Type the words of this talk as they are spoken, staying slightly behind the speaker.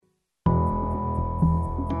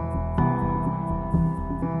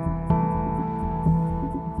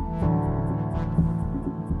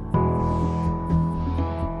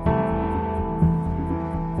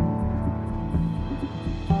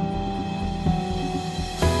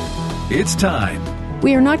It's time.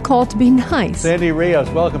 We are not called to be nice. Sandy Rios.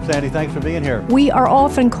 Welcome, Sandy. Thanks for being here. We are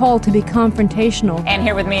often called to be confrontational. And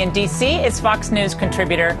here with me in D.C. is Fox News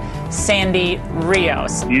contributor Sandy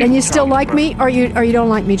Rios. And you still like me, or you don't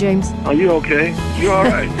like me, James? Are you okay? You all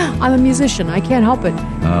right? I'm a musician. I can't help it.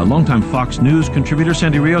 Longtime Fox News contributor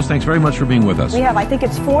Sandy Rios, thanks very much for being with us. We have, I think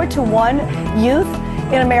it's 4-to-1 youth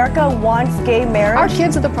in America wants gay marriage. Our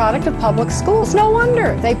kids are the product of public schools. No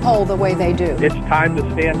wonder they poll the way they do. It's time to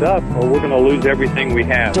stand up or we're going to lose everything we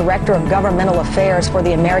have. Director of Governmental Affairs for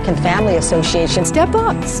the American Family Association. Step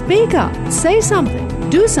up, speak up, say something,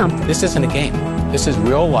 do something. This isn't a game. This is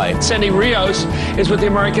real life. Sandy Rios is with the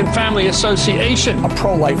American Family Association. A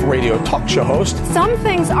pro-life radio talk show host. Some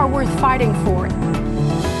things are worth fighting for.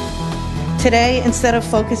 Today, instead of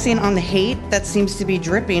focusing on the hate that seems to be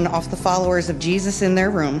dripping off the followers of Jesus in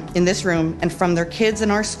this room, and from their kids in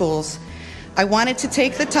our schools, I wanted to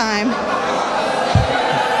take the time.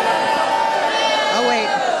 Oh, wait.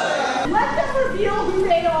 Let them reveal who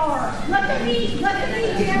they are. Let them be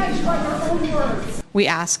damaged by their own words. We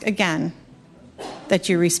ask again that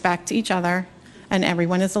you respect each other and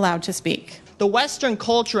everyone is allowed to speak. The Western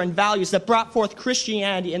culture and values that brought forth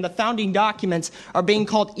Christianity in the founding documents are being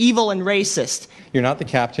called evil and racist. You're not the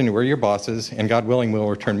captain, we're your bosses, and God willing, we'll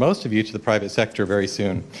return most of you to the private sector very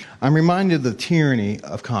soon. I'm reminded of the tyranny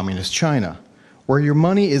of communist China, where your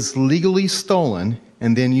money is legally stolen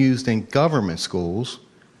and then used in government schools,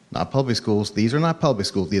 not public schools. These are not public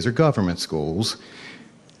schools, these are government schools,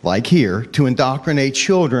 like here, to indoctrinate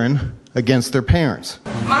children against their parents.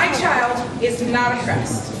 My child is not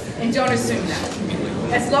oppressed. And don't assume that.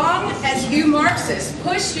 As long as you Marxists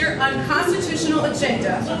push your unconstitutional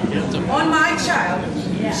agenda on my child,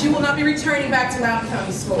 she will not be returning back to Loudoun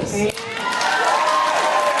County schools. A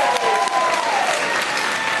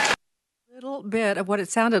little bit of what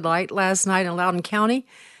it sounded like last night in Loudoun County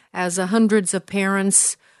as hundreds of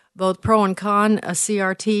parents, both pro and con,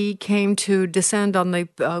 CRT, came to descend on the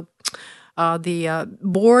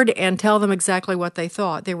board and tell them exactly what they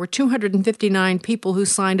thought. There were 259 people who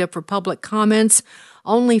signed up for public comments.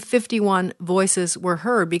 Only 51 voices were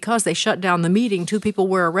heard because they shut down the meeting. 2 people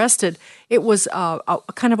were arrested. It was a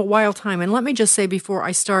kind of a wild time. And let me just say before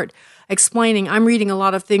I start explaining, I'm reading a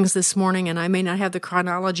lot of things this morning, and I may not have the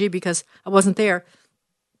chronology because I wasn't there.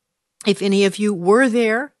 If any of you were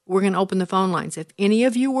there, we're going to open the phone lines. If any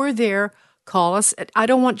of you were there, call us. I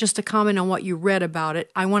don't want just to comment on what you read about it.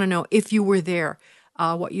 I want to know if you were there,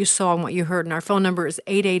 what you saw and what you heard. And our phone number is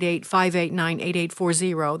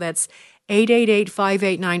 888-589-8840. That's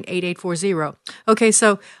 888-589-8840. Okay,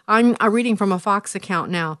 so I'm reading from a Fox account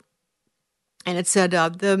now. And it said,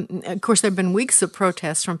 of course, there have been weeks of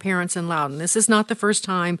protests from parents in Loudoun. This is not the first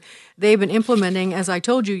time. They've been implementing, as I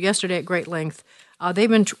told you yesterday at great length, they've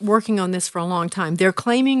been working on this for a long time. They're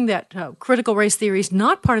claiming that critical race theory is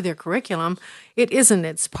not part of their curriculum. It isn't.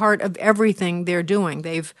 It's part of everything they're doing.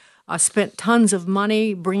 They've spent tons of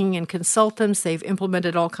money bringing in consultants. They've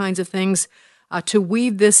implemented all kinds of things to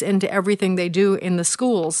weave this into everything they do in the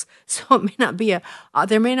schools. So it may not be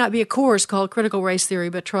there may not be a course called critical race theory,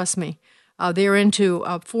 but trust me, they're into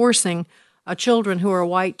forcing children who are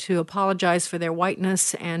white to apologize for their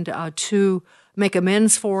whiteness and to make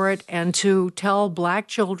amends for it, and to tell black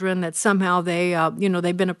children that somehow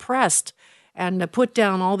they've been oppressed and put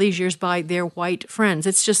down all these years by their white friends.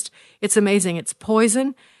 It's amazing. It's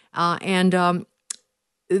poison, and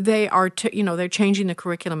they are, they're changing the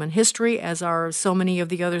curriculum in history, as are so many of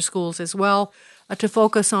the other schools as well, to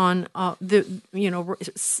focus on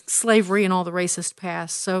slavery and all the racist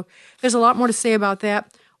past. So there's a lot more to say about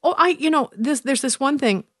that. There's this one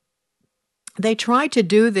thing. They tried to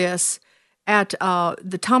do this at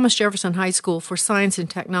the Thomas Jefferson High School for Science and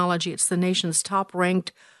Technology. It's the nation's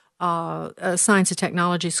top-ranked science and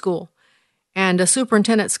technology school. And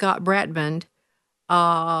Superintendent Scott Bratband,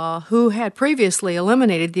 who had previously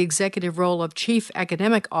eliminated the executive role of Chief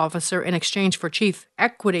Academic Officer in exchange for Chief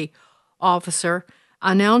Equity Officer,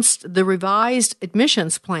 announced the revised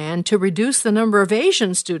admissions plan to reduce the number of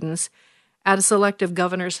Asian students at that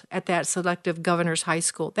selective governor's high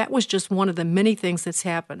school. That was just one of the many things that's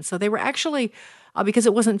happened. So they were actually, because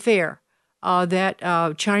it wasn't fair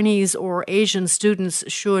that Chinese or Asian students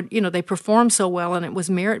should, they performed so well and it was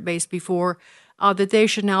merit-based before, that they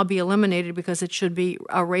should now be eliminated because it should be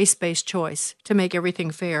a race-based choice to make everything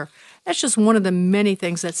fair. That's just one of the many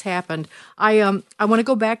things that's happened. I want to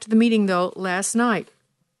go back to the meeting, though, last night.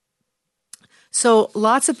 So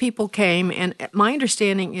lots of people came, and my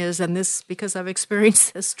understanding is, and this because I've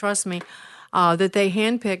experienced this, trust me, that they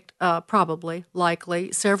handpicked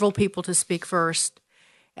likely, several people to speak first.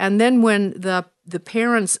 And then when the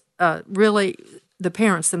parents really the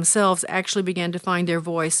parents themselves actually began to find their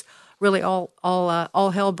voice, really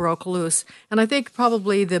all hell broke loose. And I think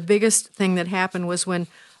probably the biggest thing that happened was when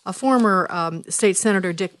a former state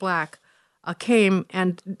senator, Dick Black, came,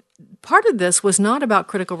 and part of this was not about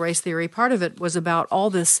critical race theory. Part of it was about all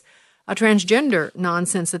this transgender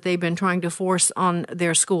nonsense that they've been trying to force on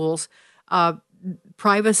their schools,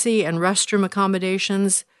 privacy and restroom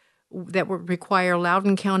accommodations that would require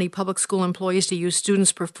Loudoun County public school employees to use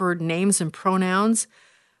students' preferred names and pronouns.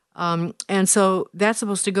 And so that's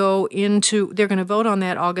supposed to go into, they're going to vote on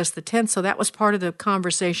that August the 10th, so that was part of the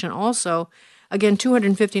conversation also. Again,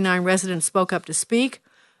 259 residents spoke up to speak,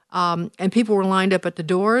 and people were lined up at the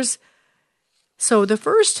doors. So the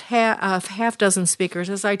first half dozen speakers,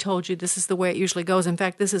 as I told you, this is the way it usually goes. In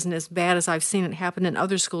fact, this isn't as bad as I've seen it happen in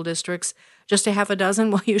other school districts. Just a half a dozen?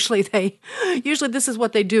 Well, usually this is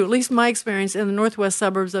what they do. At least my experience in the northwest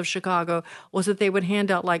suburbs of Chicago was that they would hand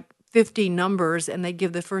out like 50 numbers, and they'd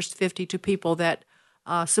give the first 50 to people that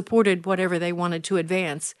supported whatever they wanted to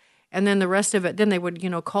advance. And then the rest of it, then they would,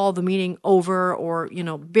 call the meeting over or,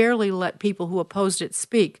 barely let people who opposed it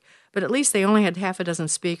speak. But at least they only had half a dozen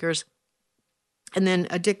speakers. And then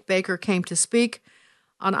Dick Baker came to speak.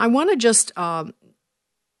 And I want to just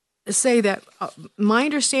say that my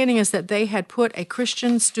understanding is that they had put a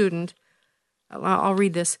Christian student, I'll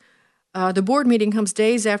read this. The board meeting comes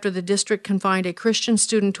days after the district confined a Christian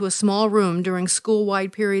student to a small room during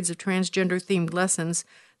school-wide periods of transgender-themed lessons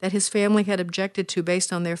that his family had objected to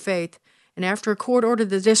based on their faith, and after a court ordered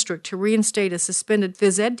the district to reinstate a suspended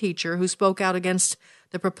phys ed teacher who spoke out against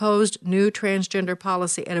the proposed new transgender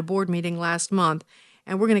policy at a board meeting last month.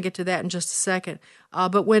 And we're going to get to that in just a second.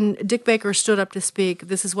 But when Dick Baker stood up to speak,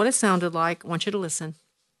 this is what it sounded like. I want you to listen.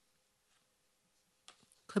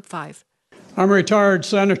 Clip 5. I'm retired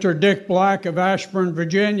Senator Dick Black of Ashburn,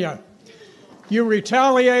 Virginia. You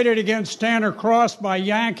retaliated against Tanner Cross by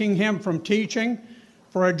yanking him from teaching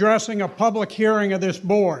for addressing a public hearing of this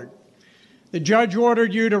board. The judge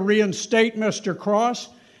ordered you to reinstate Mr. Cross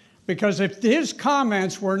because if his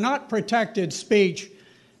comments were not protected speech,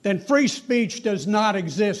 then free speech does not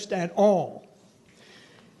exist at all.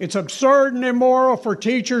 It's absurd and immoral for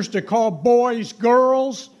teachers to call boys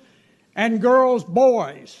girls and girls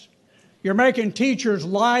boys. You're making teachers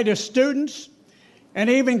lie to students, and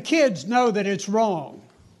even kids know that it's wrong.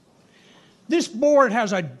 This board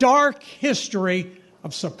has a dark history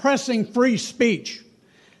of suppressing free speech.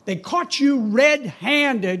 They caught you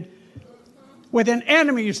red-handed with an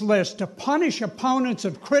enemies list to punish opponents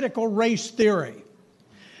of critical race theory.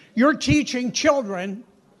 You're teaching children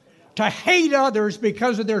to hate others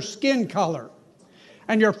because of their skin color,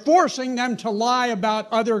 and you're forcing them to lie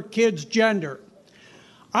about other kids' gender.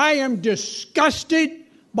 I am disgusted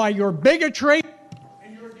by your bigotry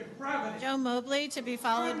and your depravity. Joe Mobley to be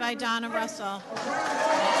followed by Donna Russell.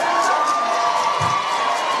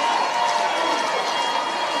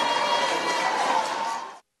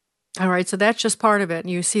 All right, so that's just part of it. And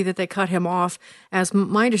you see that they cut him off. As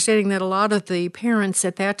my understanding that a lot of the parents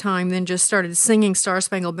at that time then just started singing Star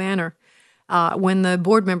Spangled Banner when the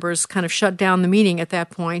board members kind of shut down the meeting at that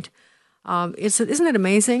point. Isn't it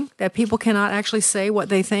amazing that people cannot actually say what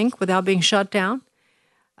they think without being shut down?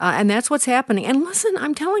 And that's what's happening. And listen,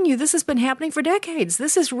 I'm telling you, this has been happening for decades.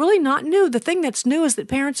 This is really not new. The thing that's new is that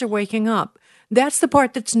parents are waking up. That's the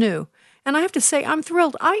part that's new. And I have to say, I'm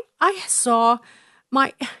thrilled. I saw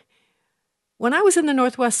when I was in the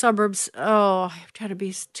northwest suburbs, I try to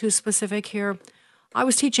be too specific here. I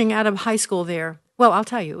was teaching at a high school there. Well, I'll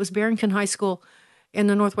tell you, it was Barrington High School in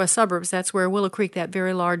the northwest suburbs. That's where Willow Creek, that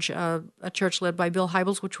very large a church led by Bill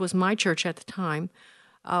Hybels, which was my church at the time,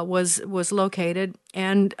 was located.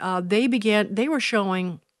 And they were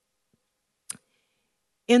showing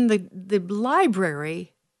in the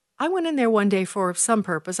library. I went in there one day for some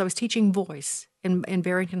purpose. I was teaching voice in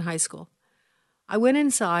Barrington High School. I went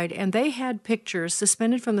inside, and they had pictures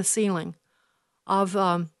suspended from the ceiling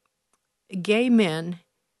of gay men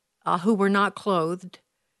who were not clothed,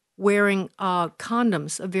 wearing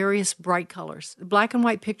condoms of various bright colors, black and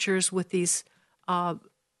white pictures with these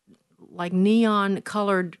like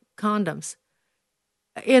neon-colored condoms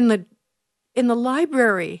in the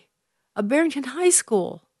library of Barrington High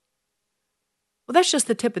School. Well, that's just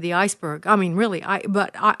the tip of the iceberg. I mean, really,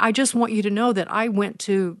 I just want you to know that I went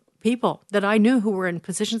to people that I knew who were in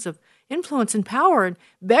positions of influence and power and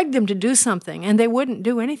begged them to do something, and they wouldn't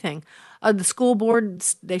do anything. The school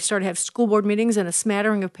boards, they started to have school board meetings, and a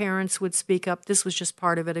smattering of parents would speak up. This was just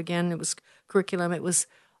part of it. Again, it was curriculum. It was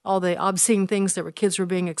all the obscene things that kids were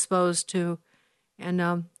being exposed to, and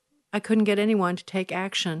I couldn't get anyone to take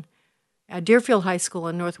action. Deerfield High School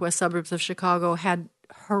in northwest suburbs of Chicago had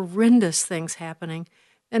horrendous things happening.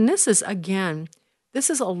 And this is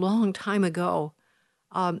a long time ago.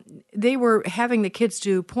 They were having the kids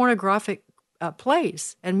do pornographic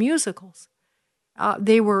plays and musicals.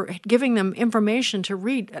 They were giving them information to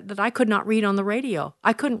read that I could not read on the radio.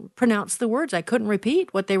 I couldn't pronounce the words. I couldn't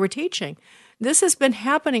repeat what they were teaching. This has been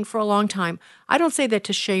happening for a long time. I don't say that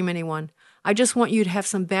to shame anyone. I just want you to have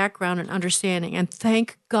some background and understanding. And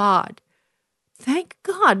thank God,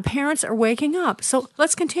 parents are waking up. So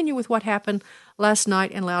let's continue with what happened last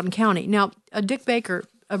night in Loudoun County. Now, Dick Baker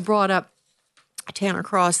brought up Tanner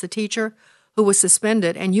Cross, the teacher who was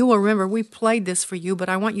suspended. And you will remember, we played this for you, but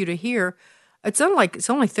I want you to hear. It's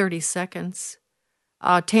only 30 seconds.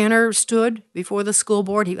 Tanner stood before the school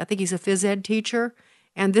board. I think he's a phys ed teacher.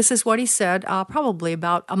 And this is what he said probably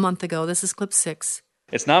about a month ago. This is clip 6.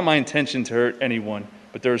 It's not my intention to hurt anyone,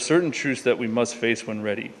 but there are certain truths that we must face when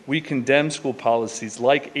ready. We condemn school policies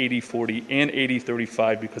like 80-40 and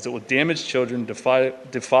 80-35 because it will damage children,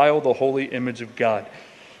 defile the holy image of God.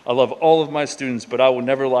 I love all of my students, but I will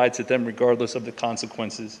never lie to them regardless of the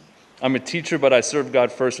consequences. I'm a teacher, but I serve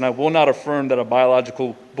God first, and I will not affirm that a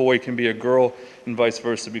biological boy can be a girl and vice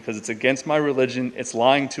versa because it's against my religion, it's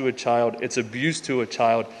lying to a child, it's abuse to a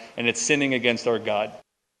child, and it's sinning against our God.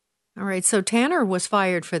 All right, so Tanner was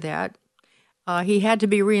fired for that. He had to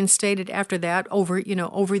be reinstated after that over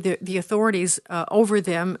the authorities over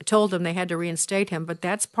them told them they had to reinstate him, but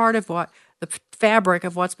that's part of what the fabric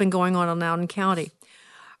of what's been going on in Loudoun County.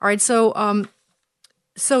 All right, so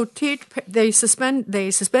they suspended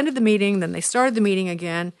the meeting, then they started the meeting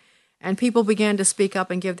again, and people began to speak up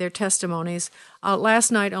and give their testimonies. Last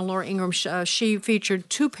night on Laura Ingraham, she featured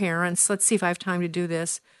 2 parents. Let's see if I have time to do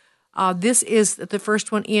this. This is the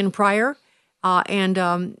first one, Ian Pryor, and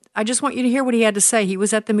I just want you to hear what he had to say. He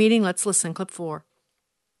was at the meeting. Let's listen. Clip 4.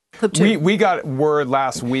 We got word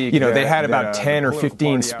last week, they had about 10 or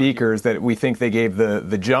 15 speakers that we think they gave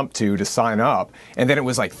the jump to sign up. And then it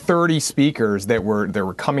was like 30 speakers that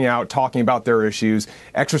were coming out, talking about their issues,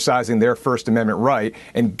 exercising their First Amendment right.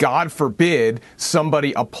 And God forbid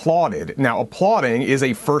somebody applauded. Now, applauding is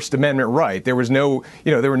a First Amendment right. There was there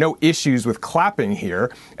were no issues with clapping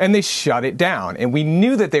here, and they shut it down. And we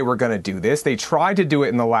knew that they were going to do this. They tried to do it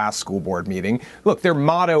in the last school board meeting. Look, their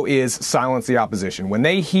motto is silence the opposition. When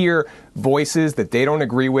they hear voices that they don't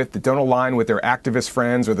agree with, that don't align with their activist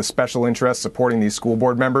friends or the special interests supporting these school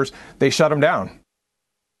board members, they shut them down.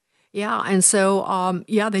 Yeah, and so,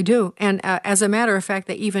 they do. And as a matter of fact,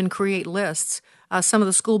 they even create lists. Some of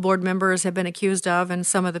the school board members have been accused of, and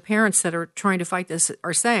some of the parents that are trying to fight this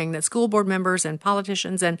are saying that school board members and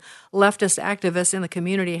politicians and leftist activists in the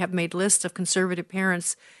community have made lists of conservative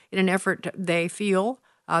parents in an effort, they feel,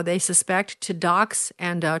 they suspect, to dox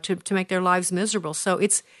and to make their lives miserable. So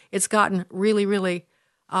it's gotten really, really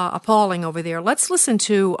appalling over there. Let's listen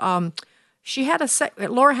to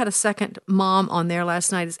Laura had a second mom on there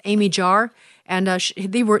last night. It's Amy Jarr, and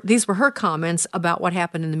these were her comments about what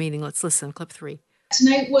happened in the meeting. Let's listen. Clip 3.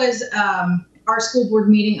 Tonight was our school board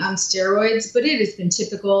meeting on steroids, but it has been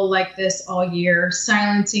typical like this all year,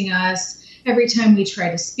 silencing us every time we try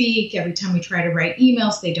to speak, every time we try to write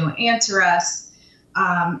emails, they don't answer us.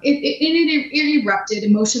 It erupted.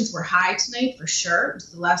 Emotions were high tonight for sure. It was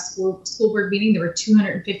the last school board meeting. There were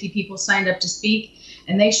 250 people signed up to speak,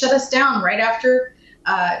 and they shut us down right after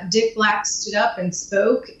Dick Black stood up and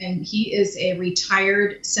spoke. And he is a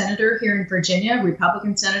retired senator here in Virginia,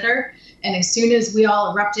 Republican senator. And as soon as we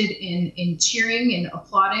all erupted in cheering and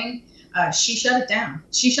applauding, she shut it down.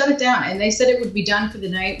 And they said it would be done for the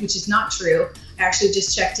night, which is not true. I actually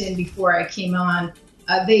just checked in before I came on.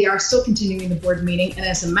 They are still continuing the board meeting. And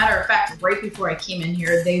as a matter of fact, right before I came in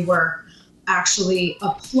here, they were actually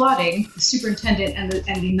applauding the superintendent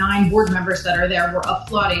and the 9 board members that are there were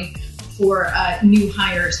applauding for new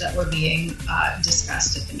hires that were being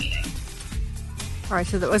discussed at the meeting. All right,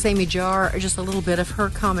 so that was Amy Jarr, just a little bit of her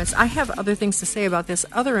comments. I have other things to say about this,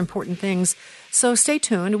 other important things. So stay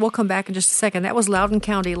tuned. We'll come back in just a second. That was Loudoun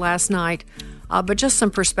County last night. But just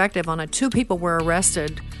some perspective on it. 2 people were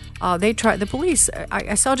arrested. The police,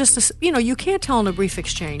 I saw just, you can't tell in a brief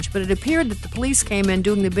exchange, but it appeared that the police came in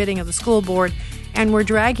doing the bidding of the school board and were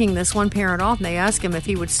dragging this one parent off, and they asked him if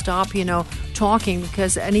he would stop, talking,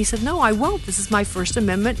 and he said, no, I won't. This is my First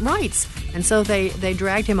Amendment rights. And so they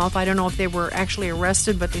dragged him off. I don't know if they were actually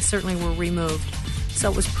arrested, but they certainly were removed.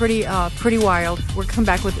 So it was pretty wild. We'll come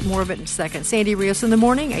back with more of it in a second. Sandy Rios in the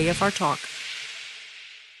morning, AFR Talk.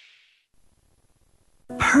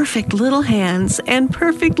 Perfect little hands and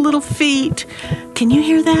perfect little feet. Can you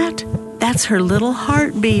hear that? That's her little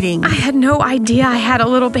heart beating. I had no idea I had a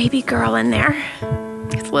little baby girl in there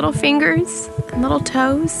with little fingers and little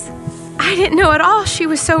toes. I didn't know at all she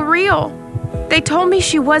was so real. They told me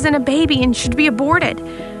she wasn't a baby and should be aborted.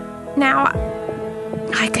 Now,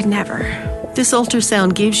 I could never. This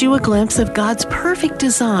ultrasound gives you a glimpse of God's perfect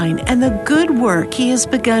design and the good work He has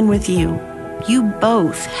begun with you. You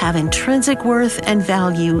both have intrinsic worth and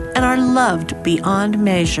value and are loved beyond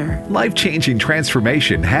measure. Life-changing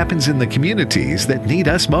transformation happens in the communities that need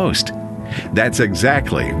us most. That's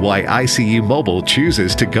exactly why ICU Mobile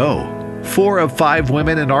chooses to go. 4 of 5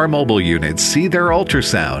 women in our mobile units see their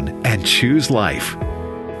ultrasound and choose life.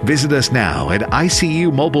 Visit us now at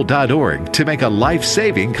icumobile.org to make a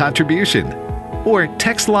life-saving contribution. Or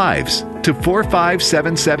text LIVES to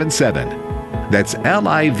 45777. That's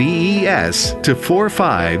LIVES to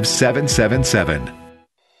 45777.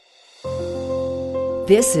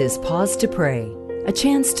 This is Pause to Pray, a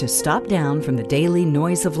chance to stop down from the daily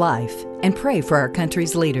noise of life and pray for our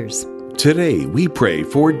country's leaders. Today, we pray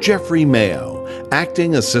for Jeffrey Mayo,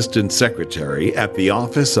 Acting Assistant Secretary at the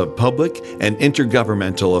Office of Public and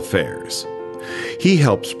Intergovernmental Affairs. He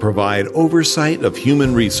helps provide oversight of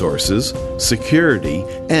human resources, security,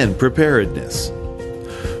 and preparedness.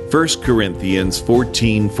 1 Corinthians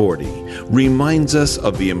 14:40 reminds us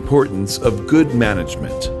of the importance of good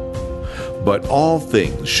management. But all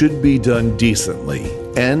things should be done decently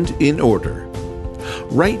and in order.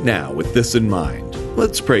 Right now, with this in mind,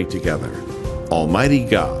 let's pray together. Almighty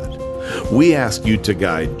God, we ask you to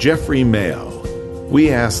guide Jeffrey Mayo.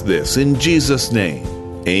 We ask this in Jesus' name.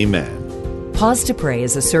 Amen. Pause to Pray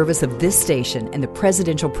is a service of this station and the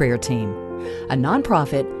Presidential Prayer Team, a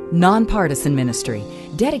nonprofit, nonpartisan ministry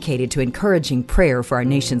dedicated to encouraging prayer for our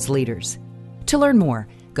nation's leaders. To learn more,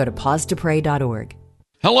 go to pausetopray.org.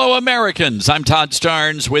 Hello, Americans. I'm Todd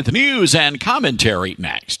Starnes with news and commentary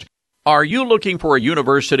next. Are you looking for a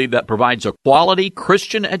university that provides a quality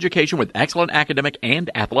Christian education with excellent academic and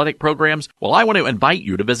athletic programs? Well, I want to invite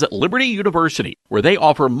you to visit Liberty University, where they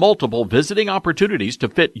offer multiple visiting opportunities to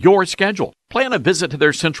fit your schedule. Plan a visit to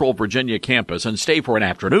their Central Virginia campus and stay for an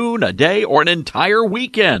afternoon, a day, or an entire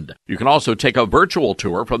weekend. You can also take a virtual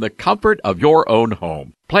tour from the comfort of your own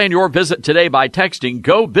home. Plan your visit today by texting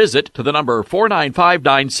Go Visit to the number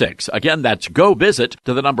 49596. Again, that's Go Visit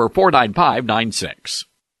to the number 49596.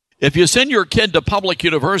 If you send your kid to public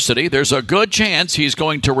university, there's a good chance he's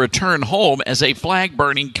going to return home as a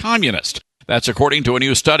flag-burning communist. That's according to a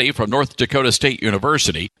new study from North Dakota State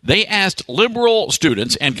University. They asked liberal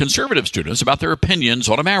students and conservative students about their opinions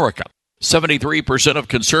on America. 73% of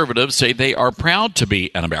conservatives say they are proud to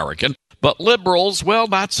be an American, but liberals, well,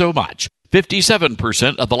 not so much.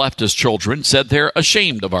 57% of the leftist children said they're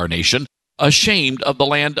ashamed of our nation, ashamed of the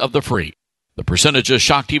land of the free. The percentages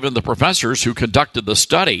shocked even the professors who conducted the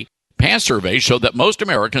study. Past surveys showed that most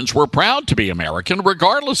Americans were proud to be American,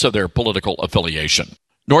 regardless of their political affiliation.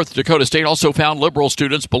 North Dakota State also found liberal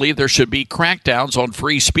students believe there should be crackdowns on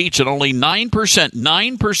free speech, and only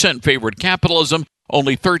 9% favored capitalism,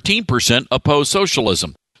 only 13% oppose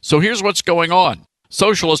socialism. So here's what's going on.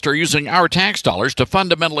 Socialists are using our tax dollars to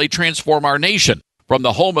fundamentally transform our nation, from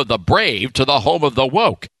the home of the brave to the home of the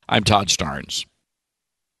woke. I'm Todd Starnes.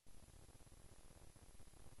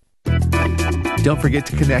 Don't forget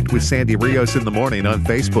to connect with Sandy Rios in the morning on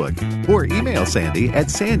Facebook or email Sandy at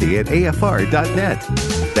sandy@afr.net.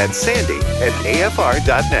 That's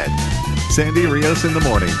sandy@afr.net. Sandy Rios in the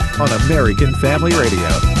morning on American Family Radio.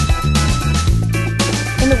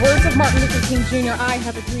 In the words of Martin Luther King Jr., I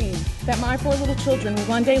have a dream that my 4 little children will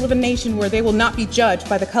one day live in a nation where they will not be judged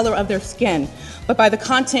by the color of their skin, but by the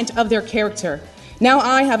content of their character. Now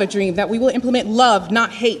I have a dream that we will implement love,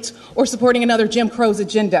 not hate, or supporting another Jim Crow's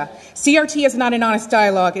agenda. CRT is not an honest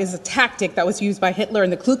dialogue. It is a tactic that was used by Hitler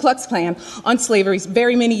and the Ku Klux Klan on slavery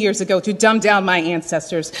very many years ago to dumb down my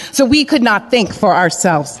ancestors so we could not think for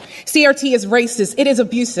ourselves. CRT is racist. It is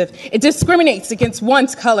abusive. It discriminates against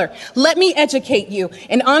one's color. Let me educate you.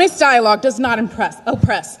 An honest dialogue does not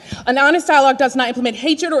oppress. An honest dialogue does not implement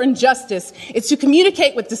hatred or injustice. It's to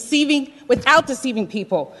communicate without deceiving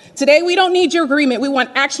people. Today, we don't need your agreement. We want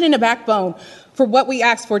action and a backbone for what we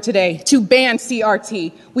asked for today, to ban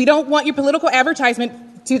CRT. We don't want your political advertisement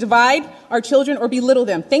to divide our children or belittle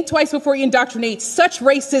them. Think twice before you indoctrinate such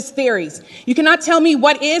racist theories. You cannot tell me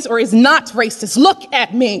what is or is not racist. Look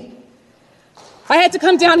at me. I had to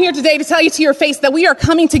come down here today to tell you to your face that we are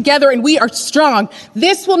coming together and we are strong.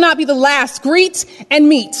 This will not be the last. Greet and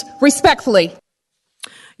meet respectfully.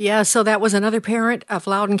 Yeah, so that was another parent of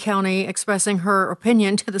Loudoun County expressing her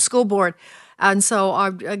opinion to the school board. And so,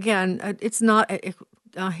 again, it's not,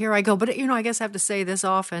 here I go. But, I guess I have to say this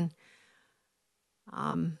often.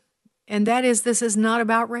 And that is, this is not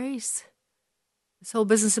about race. This whole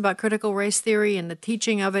business about critical race theory and the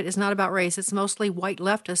teaching of it is not about race. It's mostly white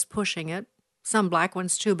leftists pushing it. Some black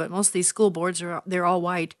ones too, but most of these school boards they're all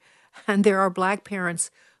white. And there are black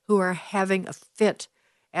parents who are having a fit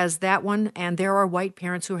as that one, and there are white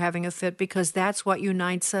parents who are having a fit because that's what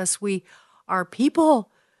unites us. We are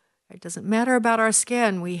people. It doesn't matter about our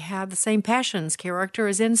skin. We have the same passions. Character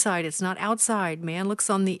is inside. It's not outside. Man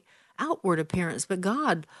looks on the outward appearance, but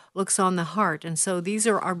God looks on the heart. And so these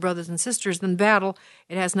are our brothers and sisters in battle.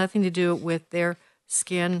 It has nothing to do with their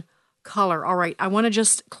skin color. All right, I want to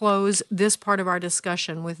just close this part of our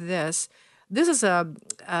discussion with this. This is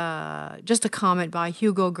just a comment by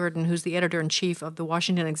Hugo Gurdon, who's the editor-in-chief of the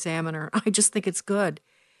Washington Examiner. I just think it's good.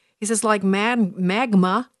 He says, like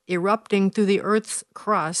magma erupting through the Earth's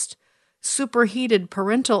crust, superheated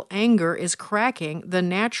parental anger is cracking the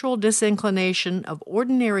natural disinclination of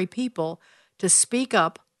ordinary people to speak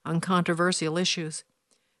up on controversial issues.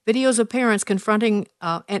 Videos of parents confronting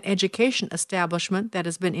an education establishment that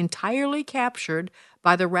has been entirely captured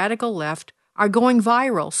by the radical left are going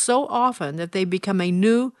viral so often that they become a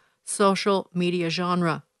new social media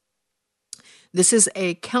genre. This is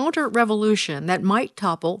a counter-revolution that might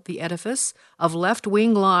topple the edifice of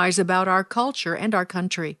left-wing lies about our culture and our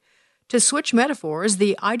country. To switch metaphors,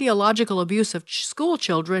 the ideological abuse of school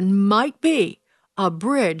children might be a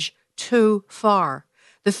bridge too far.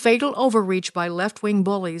 The fatal overreach by left-wing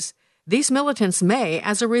bullies. These militants may,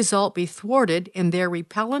 as a result, be thwarted in their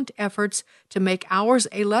repellent efforts to make ours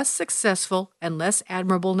a less successful and less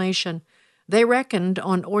admirable nation. They reckoned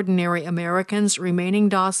on ordinary Americans remaining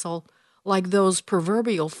docile, like those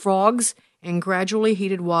proverbial frogs in gradually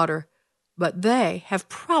heated water. But they have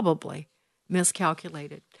probably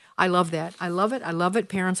miscalculated. I love that. I love it. I love it.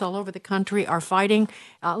 Parents all over the country are fighting.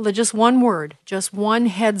 Just one word, just one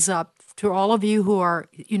heads up to all of you who are,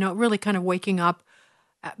 really kind of waking up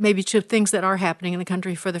maybe to things that are happening in the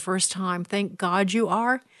country for the first time. Thank God you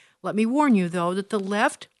are. Let me warn you, though, that the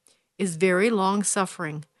left is very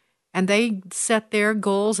long-suffering, and they set their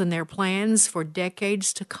goals and their plans for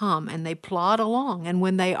decades to come, and they plod along. And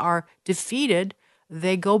when they are defeated,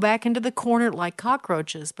 they go back into the corner like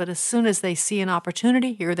cockroaches. But as soon as they see an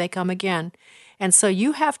opportunity, here they come again. And so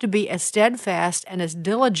you have to be as steadfast and as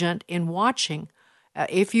diligent in watching.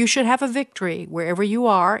 If you should have a victory wherever you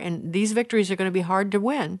are, and these victories are going to be hard to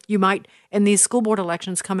win, you might, in these school board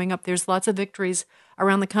elections coming up, there's lots of victories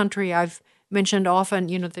around the country. I've mentioned often,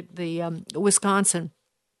 the Wisconsin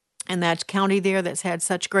and that county there that's had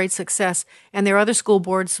such great success. And there are other school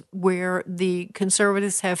boards where the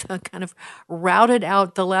conservatives have kind of routed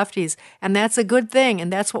out the lefties. And that's a good thing,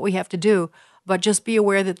 and that's what we have to do. But just be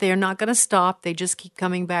aware that they're not going to stop. They just keep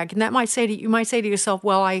coming back. And that might say you might say to yourself,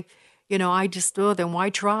 well, then why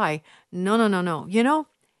try? No.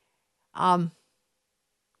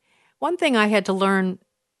 One thing I had to learn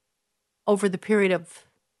over the period of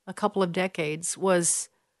a couple of decades was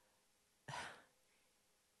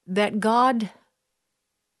that God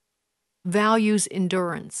values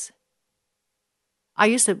endurance. I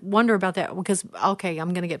used to wonder about that because, okay,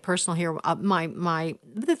 I'm going to get personal here.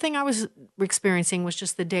 The thing I was experiencing was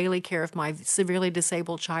just the daily care of my severely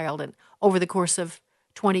disabled child, and over the course of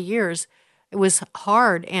 20 years, it was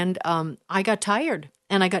hard, and I got tired,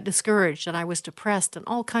 and I got discouraged, and I was depressed, and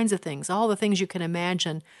all kinds of things, all the things you can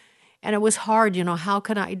imagine. And it was hard, how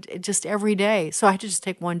could I, just every day. So I had to just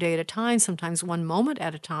take one day at a time, sometimes one moment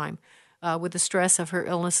at a time, with the stress of her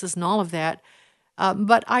illnesses and all of that.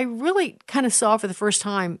 But I really kind of saw for the first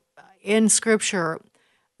time in Scripture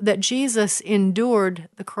that Jesus endured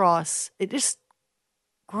the cross. It just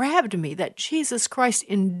grabbed me that Jesus Christ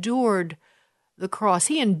endured the cross.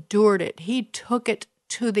 He endured it. He took it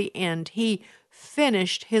to the end. He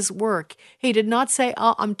finished his work. He did not say,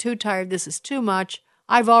 I'm too tired. This is too much.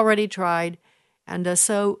 I've already tried. And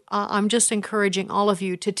so I'm just encouraging all of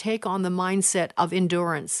you to take on the mindset of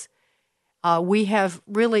endurance. We have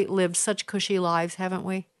really lived such cushy lives, haven't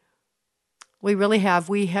we? We really have.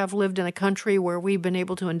 We have lived in a country where we've been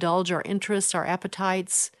able to indulge our interests, our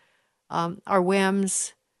appetites, our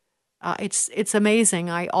whims. It's amazing.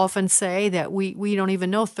 I often say that we don't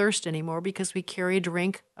even know thirst anymore because we carry a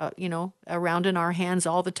drink, around in our hands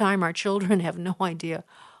all the time. Our children have no idea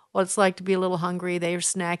what it's like to be a little hungry. They're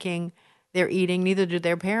snacking, they're eating. Neither do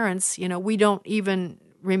their parents. We don't even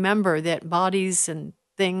remember that bodies and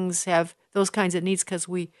things have those kinds of needs because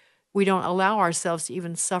we don't allow ourselves to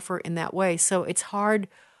even suffer in that way. So it's hard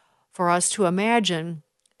for us to imagine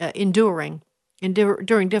enduring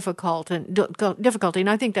during difficulty. And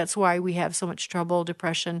I think that's why we have so much trouble,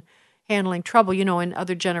 depression, handling trouble. In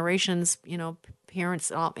other generations,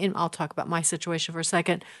 parents, and I'll talk about my situation for a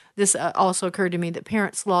second. This also occurred to me that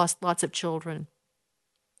parents lost lots of children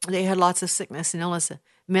They had lots of sickness and illness.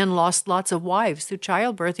 Men lost lots of wives through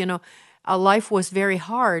childbirth. Life was very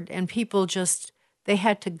hard, and people they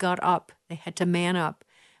had to gut up. They had to man up.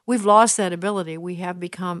 We've lost that ability. We have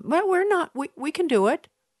become, we can do it.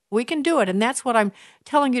 We can do it. And that's what I'm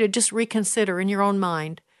telling you to just reconsider in your own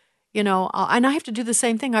mind. And I have to do the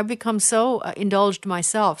same thing. I've become so indulged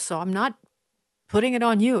myself, so I'm not putting it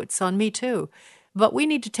on you. It's on me too. But we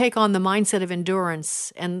need to take on the mindset of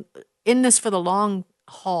endurance. And in this for the long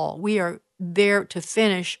haul, we are there to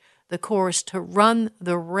finish the course, to run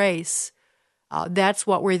the race. That's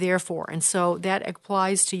what we're there for. And so that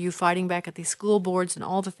applies to you fighting back at these school boards and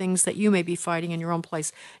all the things that you may be fighting in your own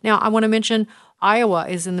place. Now, I want to mention Iowa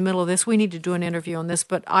is in the middle of this. We need to do an interview on this,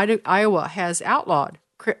 but Iowa has outlawed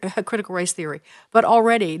critical race theory. But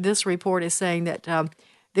already this report is saying that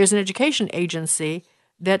there's an education agency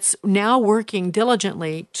that's now working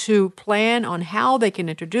diligently to plan on how they can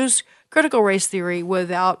introduce critical race theory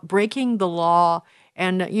without breaking the law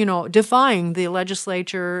and, defying the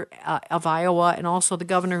legislature of Iowa and also the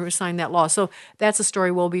governor who signed that law. So that's a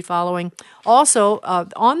story we'll be following. Also,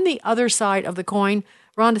 on the other side of the coin,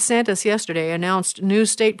 Ron DeSantis yesterday announced new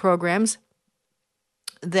state programs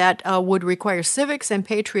that would require civics and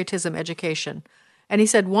patriotism education. And he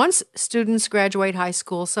said once students graduate high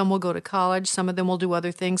school, some will go to college, some of them will do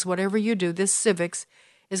other things. Whatever you do, this civics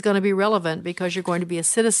is going to be relevant because you're going to be a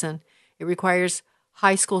citizen. It requires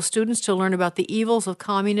high school students to learn about the evils of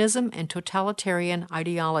communism and totalitarian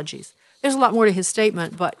ideologies. There's a lot more to his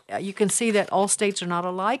statement, but you can see that all states are not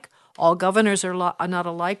alike. All governors are not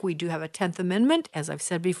alike. We do have a 10th Amendment, as I've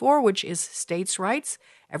said before, which is states' rights.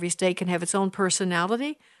 Every state can have its own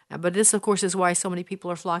personality. But this, of course, is why so many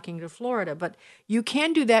people are flocking to Florida. But you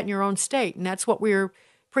can do that in your own state, and that's what we're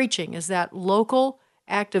preaching, is that local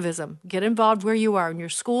activism. Get involved where you are in your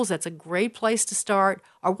schools. That's a great place to start,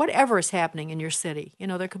 or whatever is happening in your city.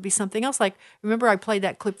 There could be something else. Like, remember I played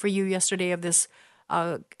that clip for you yesterday of this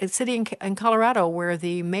city in Colorado where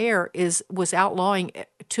the mayor was outlawing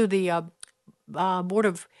to the board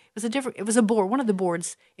of, one of the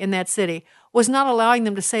boards in that city was not allowing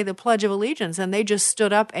them to say the Pledge of Allegiance, and they just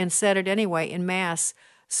stood up and said it anyway in mass.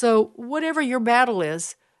 So whatever your battle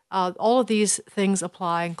is, all of these things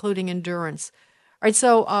apply, including endurance. All right,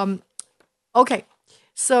 so, okay.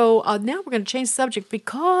 So now we're going to change the subject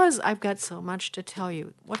because I've got so much to tell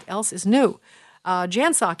you. What else is new?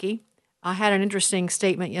 Jan Psaki had an interesting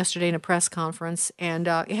statement yesterday in a press conference, and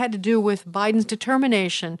it had to do with Biden's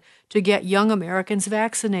determination to get young Americans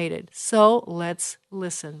vaccinated. So let's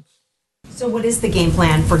listen. So what is the game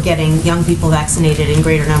plan for getting young people vaccinated in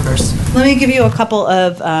greater numbers? Let me give you a couple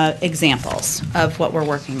of examples of what we're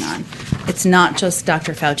working on. It's not just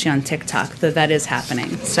Dr. Fauci on TikTok, though that is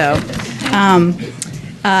happening. So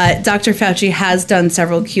Dr. Fauci has done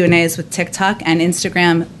several Q&As with TikTok and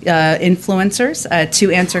Instagram influencers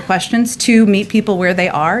to answer questions, to meet people where they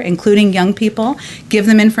are, including young people, give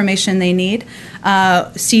them information they need.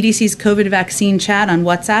 CDC's COVID vaccine chat on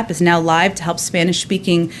WhatsApp is now live to help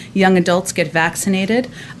Spanish-speaking young adults get vaccinated.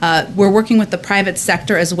 We're working with the private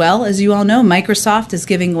sector as well. As you all know, Microsoft is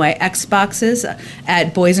giving away Xboxes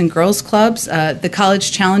at Boys and Girls Clubs. The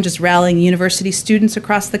College Challenge is rallying university students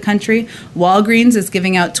across the country. Walgreens is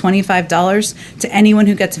giving out $25 to anyone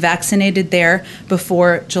who gets vaccinated there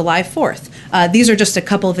before July 4th. These are just a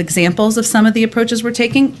couple of examples of some of the approaches we're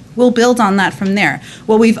taking. We'll build on that from there.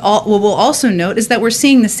 What we'll also note is that we're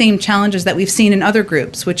seeing the same challenges that we've seen in other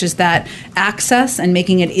groups, which is that access and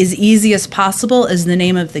making it as easy as possible is the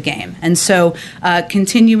name of the game. And so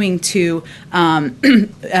continuing to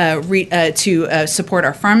support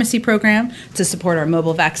our pharmacy program, to support our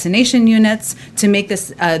mobile vaccination units, to make this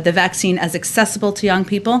the vaccine as accessible to young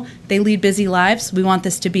people. They lead busy lives. We want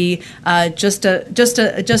this to be just a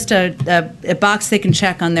box they can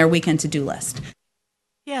check on their weekend to-do list.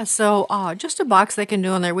 Yeah, so just a box they can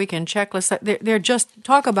do on their weekend checklist. They're just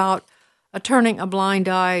talk about turning a blind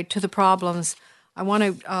eye to the problems. I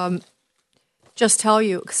want to just tell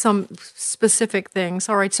you some specific things.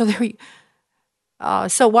 All right, so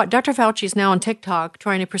what Dr. Fauci is now on TikTok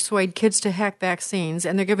trying to persuade kids to hack vaccines,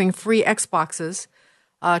 and they're giving free Xboxes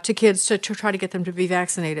to kids to try to get them to be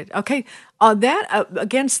vaccinated. Okay,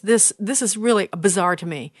 against this is really bizarre to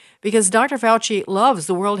me because Dr. Fauci loves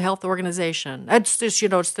the World Health Organization. It's just,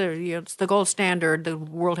 it's the gold standard, the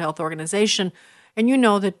World Health Organization, and you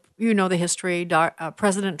know the history.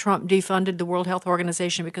 President Trump defunded the World Health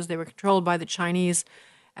Organization because they were controlled by the Chinese.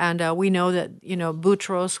 And we know that,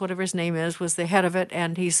 Boutros, whatever his name is, was the head of it,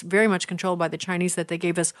 and he's very much controlled by the Chinese, that they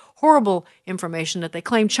gave us horrible information, that they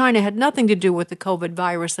claimed China had nothing to do with the COVID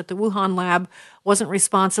virus, that the Wuhan lab wasn't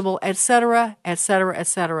responsible, et cetera, et cetera, et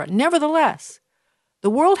cetera. Nevertheless, The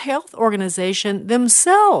World Health Organization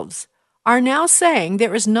themselves are now saying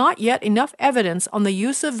there is not yet enough evidence on the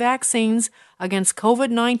use of vaccines against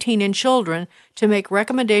COVID-19 in children to make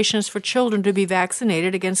recommendations for children to be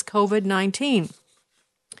vaccinated against COVID-19.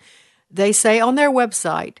 They say on their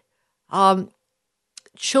website,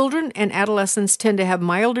 children and adolescents tend to have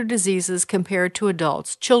milder diseases compared to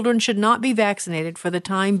adults. Children should not be vaccinated for the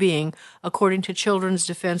time being, according to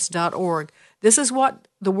childrensdefense.org. This is what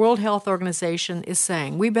the World Health Organization is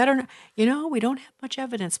saying. We better, we don't have much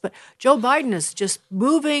evidence, but Joe Biden is just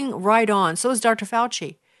moving right on. So is Dr.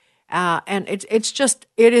 Fauci. And it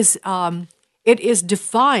is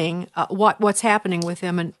defying what's happening with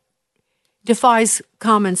him and defies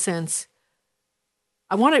common sense.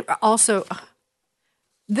 I want to also,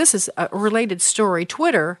 this is a related story.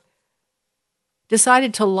 Twitter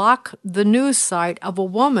decided to lock the news site of a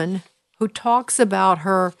woman who talks about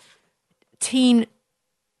her teen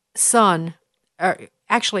son,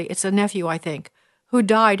 actually it's a nephew, I think, who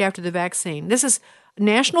died after the vaccine. This is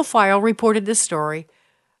National File reported this story.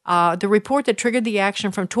 The report that triggered the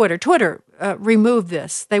action from Twitter. Twitter removed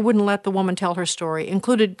this. They wouldn't let the woman tell her story.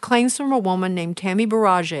 Included claims from a woman named Tammy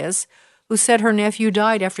Barajes, who said her nephew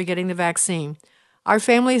died after getting the vaccine. Our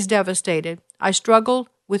family is devastated. I struggled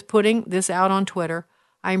with putting this out on Twitter.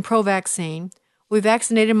 I am pro-vaccine. We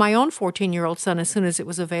vaccinated my own 14-year-old son as soon as it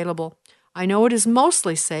was available. I know it is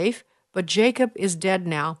mostly safe, but Jacob is dead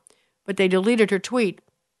now. But they deleted her tweet.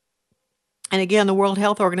 And again, the World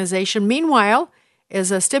Health Organization, meanwhile,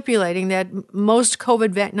 is stipulating that most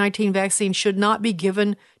COVID-19 vaccines should not be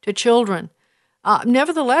given to children.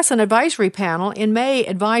 Nevertheless, an advisory panel in May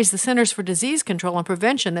advised the Centers for Disease Control and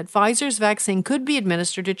Prevention that Pfizer's vaccine could be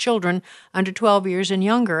administered to children under 12 years and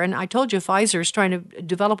younger. And I told you Pfizer is trying to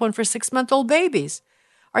develop one for 6-month-old babies.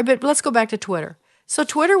 All right, but let's go back to Twitter. So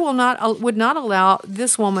Twitter would not allow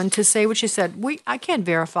this woman to say what she said. I can't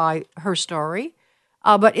verify her story,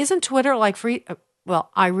 but isn't Twitter like free? Well,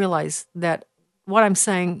 I realize that what I'm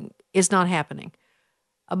saying is not happening,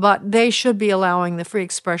 but they should be allowing the free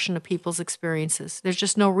expression of people's experiences. There's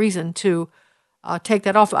just no reason to take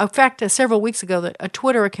that off. In fact, several weeks ago, a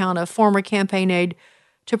Twitter account of former campaign aide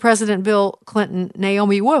to President Bill Clinton,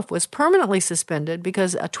 Naomi Wolf, was permanently suspended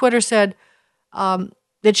because Twitter said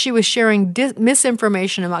that she was sharing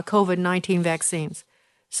misinformation about COVID-19 vaccines.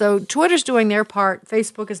 So Twitter's doing their part.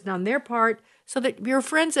 Facebook has done their part. So that your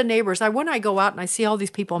friends and neighbors, when I go out and I see all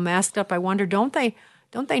these people masked up, I wonder, don't they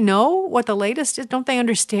know what the latest is? Don't they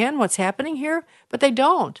understand what's happening here? But they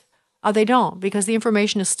don't. They don't, because the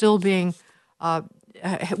information is still being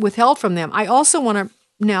withheld from them. I also want to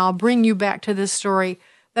now bring you back to this story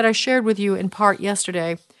that I shared with you in part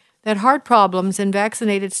yesterday, that heart problems in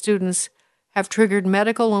vaccinated students have triggered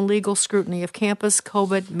medical and legal scrutiny of campus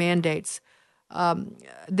COVID mandates.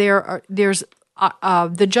 The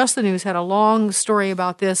Just the News had a long story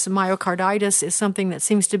about this. Myocarditis is something that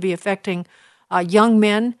seems to be affecting young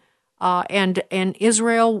men. And in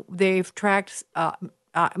Israel, they've tracked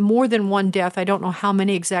more than one death. I don't know how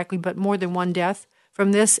many exactly, but more than one death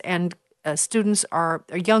from this. And students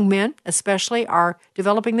young men especially, are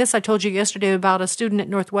developing this. I told you yesterday about a student at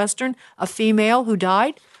Northwestern, a female who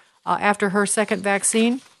died after her second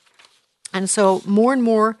vaccine. And so more and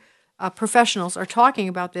more professionals are talking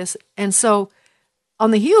about this. And so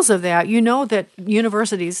on the heels of that, you know that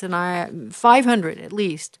universities, and 500 at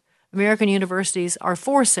least, American universities are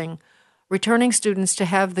forcing returning students to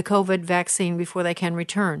have the COVID vaccine before they can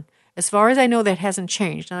return. As far as I know, that hasn't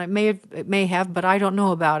changed. And it may have, but I don't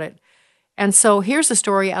know about it. And so here's a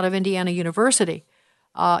story out of Indiana University.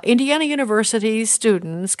 Indiana University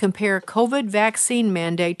students compare COVID vaccine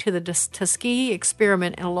mandate to the Tuskegee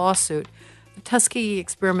experiment in a lawsuit. The Tuskegee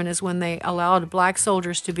experiment is when they allowed black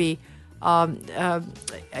soldiers to be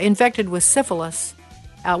infected with syphilis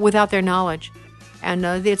without their knowledge. And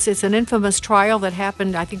it's an infamous trial that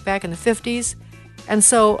happened, I think, back in the 50s. And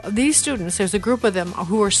so these students, there's a group of them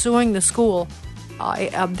who are suing the school,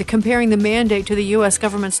 comparing the mandate to the U.S.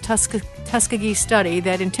 government's Tuskegee study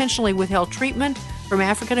that intentionally withheld treatment from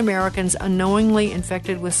African Americans unknowingly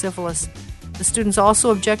infected with syphilis. The students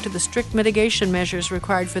also object to the strict mitigation measures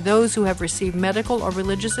required for those who have received medical or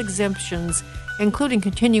religious exemptions, including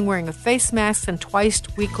continuing wearing of face masks and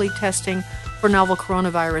twice-weekly testing for novel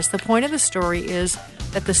coronavirus. The point of the story is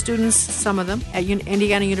that the students, some of them at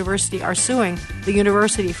Indiana University, are suing the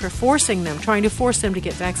university for trying to force them to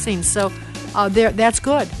get vaccines. So that's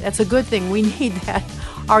good. That's a good thing. We need that.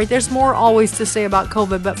 All right, there's more always to say about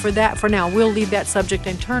COVID, but for now, we'll leave that subject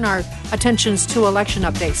and turn our attentions to election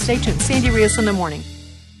updates. Stay tuned. Sandy Rios in the morning.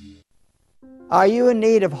 Are you in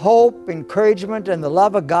need of hope, encouragement, and the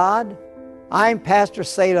love of God? I'm Pastor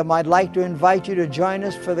Salem. I'd like to invite you to join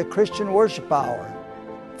us for the Christian Worship Hour.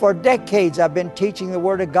 For decades, I've been teaching the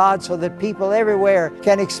Word of God so that people everywhere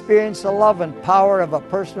can experience the love and power of a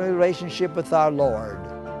personal relationship with our Lord.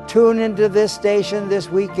 Tune into this station this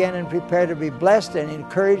weekend and prepare to be blessed and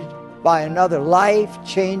encouraged by another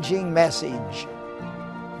life-changing message.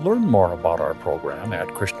 Learn more about our program at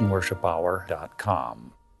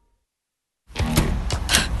ChristianWorshipHour.com.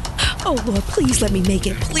 Oh, Lord, please let me make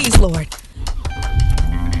it. Please, Lord.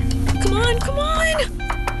 Come on, come on.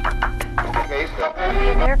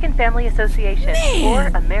 The American Family Association or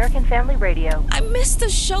American Family Radio. I missed the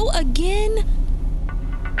show again.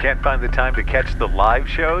 Can't find the time to catch the live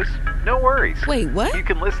shows? No worries. Wait, what? You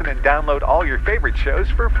can listen and download all your favorite shows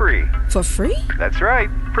for free. For free? That's right,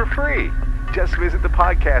 for free. Just visit the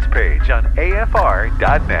podcast page on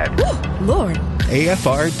afr.net. Ooh, Lord.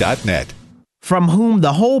 afr.net. From whom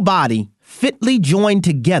the whole body, fitly joined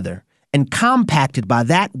together and compacted by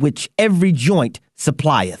that which every joint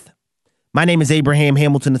supplieth. My name is Abraham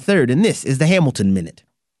Hamilton III, and this is the Hamilton Minute.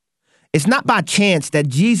 It's not by chance that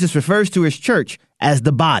Jesus refers to his church as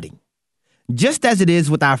the body. Just as it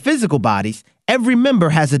is with our physical bodies, every member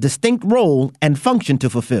has a distinct role and function to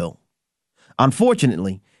fulfill.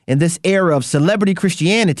 Unfortunately, in this era of celebrity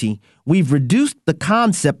Christianity, we've reduced the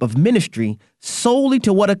concept of ministry solely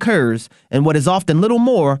to what occurs in what is often little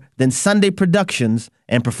more than Sunday productions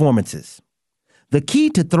and performances. The key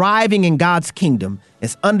to thriving in God's kingdom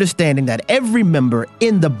is understanding that every member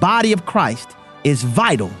in the body of Christ is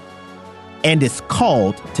vital and is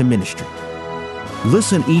called to ministry.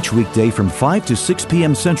 Listen each weekday from 5 to 6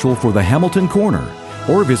 p.m. Central for the Hamilton Corner,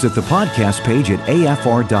 or visit the podcast page at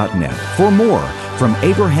afr.net for more from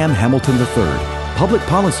Abraham Hamilton III, Public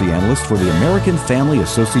Policy Analyst for the American Family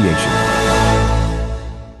Association.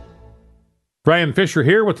 Brian Fisher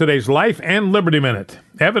here with today's Life and Liberty Minute.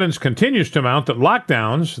 Evidence continues to mount that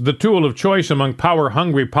lockdowns, the tool of choice among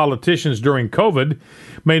power-hungry politicians during COVID,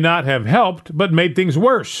 may not have helped but made things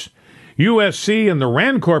worse. USC and the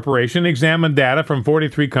RAND Corporation examined data from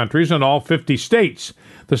 43 countries and all 50 states.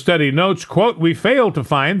 The study notes, quote, "We failed to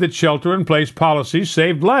find that shelter-in-place policies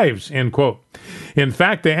saved lives," end quote. In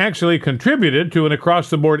fact, they actually contributed to an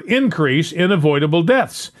across-the-board increase in avoidable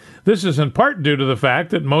deaths. This is in part due to the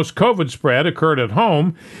fact that most COVID spread occurred at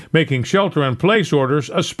home, making shelter-in-place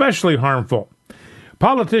orders especially harmful.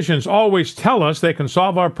 Politicians always tell us they can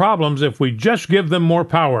solve our problems if we just give them more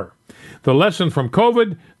power. The lesson from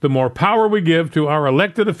COVID, the more power we give to our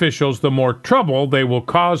elected officials, the more trouble they will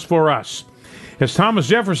cause for us. As Thomas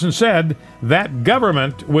Jefferson said, that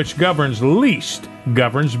government which governs least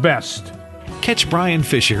governs best. Catch Brian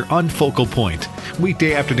Fisher on Focal Point,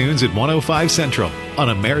 weekday afternoons at 105 Central on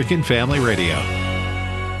American Family Radio.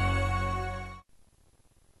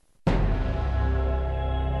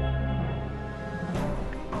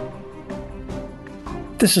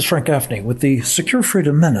 This is Frank Gaffney with the Secure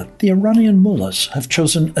Freedom Minute. The Iranian mullahs have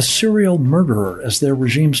chosen a serial murderer as their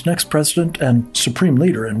regime's next president and supreme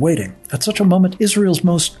leader in waiting. At such a moment, Israel's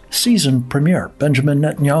most seasoned premier, Benjamin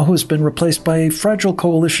Netanyahu, has been replaced by a fragile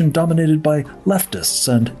coalition dominated by leftists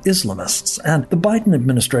and Islamists, and the Biden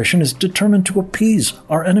administration is determined to appease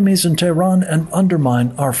our enemies in Tehran and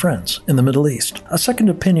undermine our friends in the Middle East. A second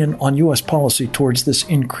opinion on U.S. policy towards this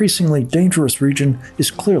increasingly dangerous region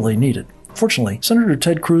is clearly needed. Fortunately, Senator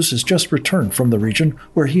Ted Cruz has just returned from the region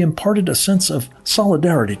where he imparted a sense of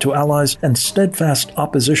solidarity to allies and steadfast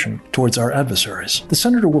opposition towards our adversaries. The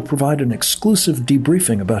senator will provide an exclusive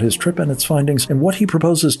debriefing about his trip and its findings and what he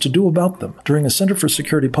proposes to do about them during a Center for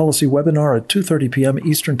Security Policy webinar at 2:30 p.m.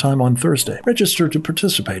 Eastern Time on Thursday. Register to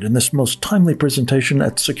participate in this most timely presentation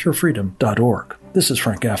at securefreedom.org. This is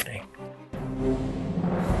Frank Gaffney.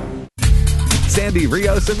 Sandy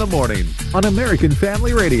Rios in the morning on American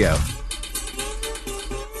Family Radio.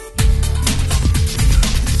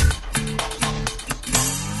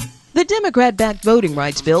 The Democrat-backed voting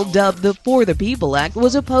rights bill, dubbed the For the People Act,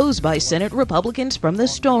 was opposed by Senate Republicans from the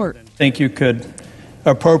start. I think you could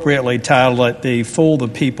appropriately title it the Fool the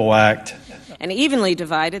People Act. And evenly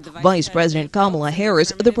divided, Vice President Kamala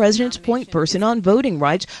Harris, the president's point person on voting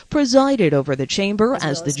rights, presided over the chamber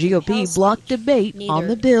as the GOP blocked debate on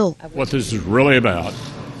the bill. What this is really about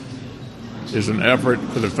is an effort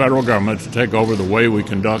for the federal government to take over the way we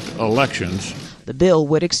conduct elections. The bill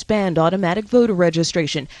would expand automatic voter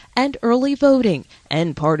registration and early voting,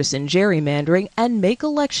 end partisan gerrymandering, and make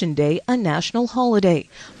Election Day a national holiday.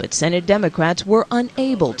 But Senate Democrats were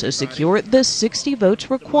unable to secure the 60 votes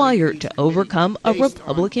required to overcome a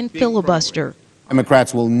Republican filibuster.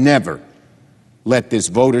 Democrats will never let this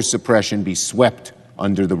voter suppression be swept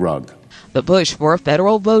under the rug. The push for a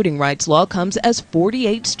federal voting rights law comes as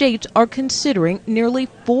 48 states are considering nearly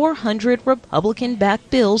 400 Republican-backed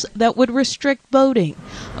bills that would restrict voting.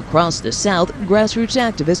 Across the South, grassroots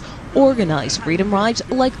activists organize freedom rides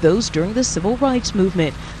like those during the Civil Rights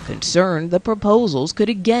Movement, concerned the proposals could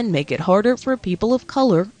again make it harder for people of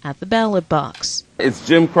color at the ballot box. It's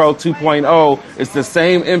Jim Crow 2.0. It's the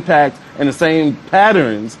same impact and the same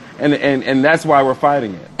patterns, and that's why we're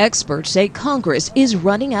fighting it. Experts say Congress is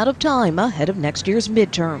running out of time ahead of next year's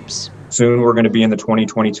midterms. Soon we're going to be in the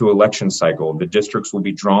 2022 election cycle. The districts will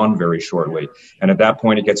be drawn very shortly. And at that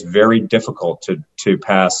point, it gets very difficult to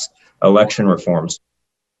pass election reforms.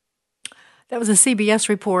 That was a CBS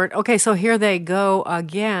report. Okay, so here they go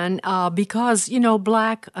again, because,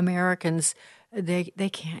 Black Americans, they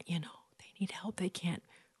can't, they need help. They can't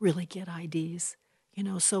really get IDs,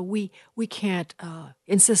 so we can't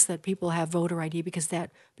insist that people have voter ID because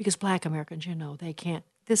Black Americans, they can't.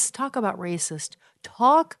 Talk about racist.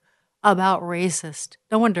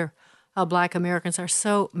 No wonder Black Americans are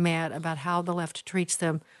so mad about how the left treats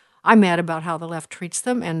them. I'm mad about how the left treats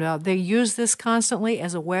them, and they use this constantly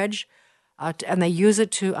as a wedge. And they use it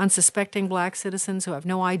to unsuspecting Black citizens who have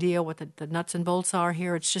no idea what the nuts and bolts are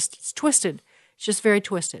here. It's twisted. It's just very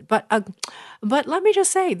twisted. But let me just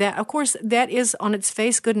say that, of course, that is on its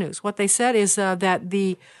face good news. What they said is that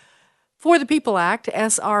the For the People Act,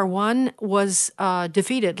 SR1, was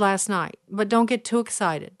defeated last night. But don't get too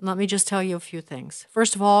excited. Let me just tell you a few things.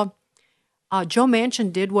 First of all, Joe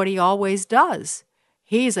Manchin did what he always does.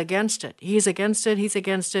 He's against it. He's against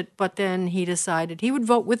it. But then he decided he would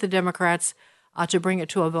vote with the Democrats to bring it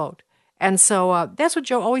to a vote. And so that's what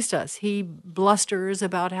Joe always does. He blusters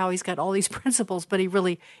about how he's got all these principles, but he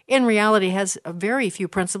really, in reality, has very few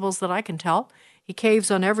principles that I can tell. He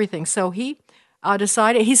caves on everything. So he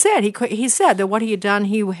decided. He said that what he had done,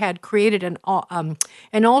 he had created an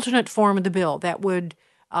alternate form of the bill that would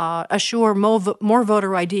assure more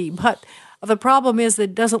voter ID, but. The problem is that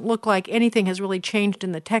it doesn't look like anything has really changed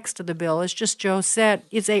in the text of the bill. It's just Joe said,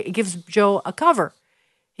 it gives Joe a cover.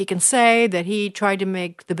 He can say that he tried to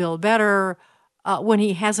make the bill better when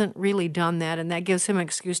he hasn't really done that, and that gives him an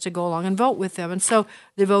excuse to go along and vote with them. And so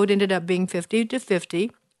the vote ended up being 50-50,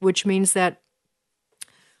 which means that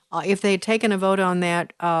if they had taken a vote on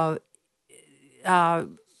that,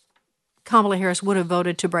 Kamala Harris would have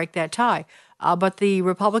voted to break that tie. But the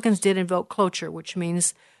Republicans did invoke cloture, which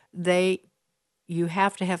means you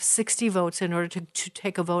have to have 60 votes in order to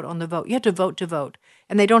take a vote on the vote. You have to vote.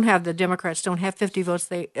 And the Democrats don't have 50 votes,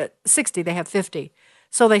 60, they have 50.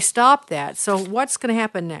 So they stopped that. So what's going to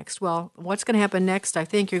happen next? Well, what's going to happen next, I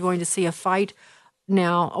think you're going to see a fight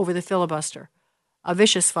now over the filibuster, a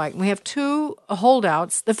vicious fight. And we have two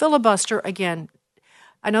holdouts. The filibuster, again,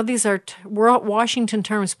 I know these are Washington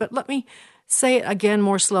terms, but let me say it again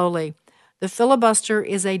more slowly. The filibuster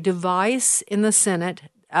is a device in the Senate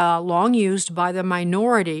long used by the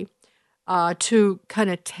minority to kind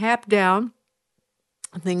of tap down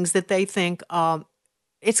things that they think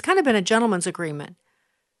it's kind of been a gentleman's agreement,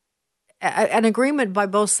 an agreement by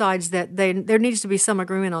both sides that there needs to be some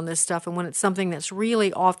agreement on this stuff, and when it's something that's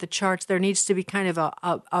really off the charts, there needs to be kind of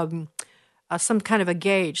some kind of a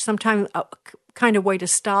gauge, kind of way to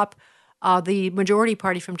stop the majority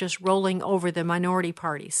party from just rolling over the minority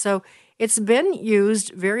party. So it's been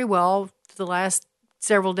used very well for the last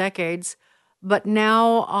several decades, but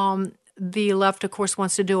now the left, of course,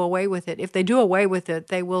 wants to do away with it. If they do away with it,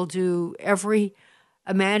 they will do every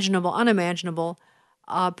imaginable, unimaginable,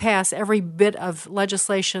 pass every bit of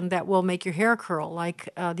legislation that will make your hair curl, like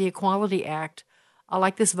the Equality Act,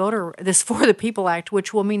 like this For the People Act,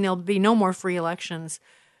 which will mean there'll be no more free elections.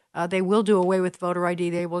 They will do away with voter ID.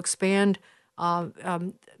 They will expand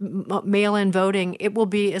mail-in voting. It will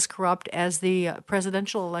be as corrupt as the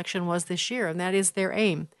presidential election was this year, and that is their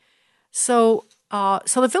aim. So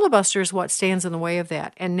the filibuster is what stands in the way of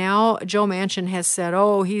that. And now Joe Manchin has said,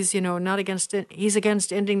 he's not against it. He's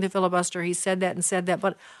against ending the filibuster. He said that,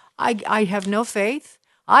 but I have no faith.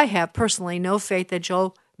 I have personally no faith that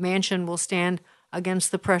Joe Manchin will stand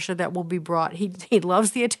against the pressure that will be brought. He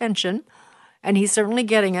loves the attention, and he's certainly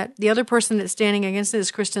getting it. The other person that's standing against it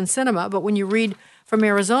is Kristen Sinema, but when you read from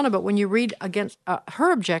Arizona, against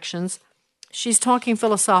her objections, she's talking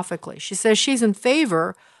philosophically. She says she's in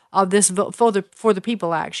favor of this For the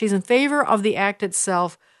People Act. She's in favor of the act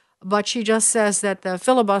itself, but she just says that the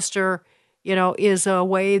filibuster, is a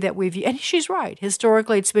way that and she's right.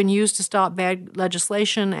 Historically, it's been used to stop bad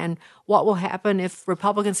legislation, and what will happen if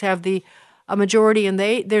Republicans have a majority and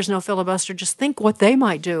there's no filibuster? Just think what they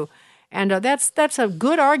might do. And that's a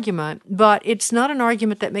good argument, but it's not an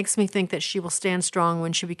argument that makes me think that she will stand strong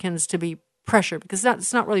when she begins to be pressure, because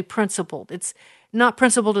it's not really principled. It's not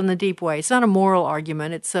principled in the deep way. It's not a moral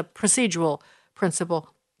argument. It's a procedural principle.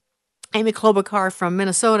 Amy Klobuchar from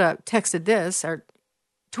Minnesota texted this, or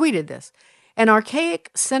tweeted this: "An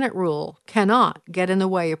archaic Senate rule cannot get in the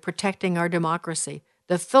way of protecting our democracy.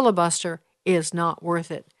 The filibuster is not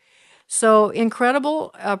worth it." So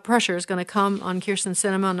incredible pressure is going to come on Kyrsten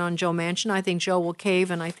Sinema and on Joe Manchin. I think Joe will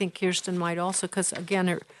cave, and I think Kyrsten might also, because,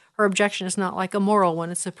 again, her objection is not like a moral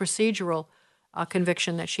one. It's a procedural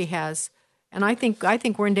conviction that she has. And I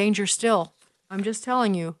think we're in danger still. I'm just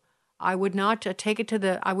telling you. I would not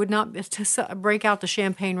I would not break out the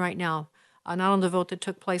champagne right now, not on the vote that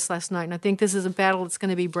took place last night. And I think this is a battle that's going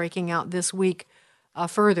to be breaking out this week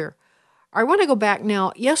further. I want to go back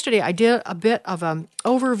now. Yesterday, I did a bit of an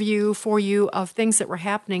overview for you of things that were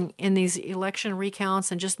happening in these election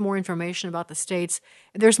recounts and just more information about the states.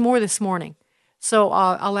 There's more this morning. So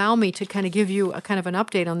allow me to kind of give you a kind of an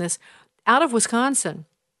update on this. Out of Wisconsin,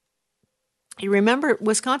 you remember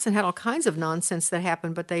Wisconsin had all kinds of nonsense that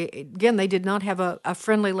happened, but they did not have a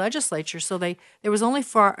friendly legislature, so there was only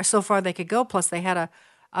so far they could go. Plus, they had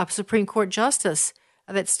a Supreme Court justice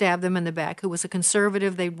that stabbed them in the back, who was a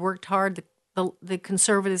conservative. They'd worked hard. The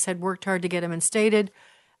conservatives had worked hard to get him instated,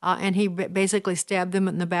 and he basically stabbed them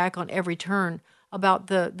in the back on every turn about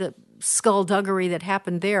the skullduggery that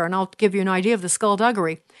happened there. And I'll give you an idea of the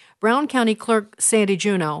skullduggery. Brown County Clerk Sandy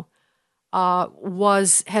Juneau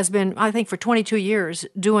has been, I think, for 22 years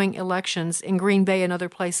doing elections in Green Bay and other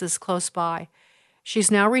places close by.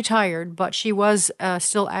 She's now retired, but she was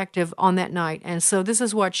still active on that night. And so this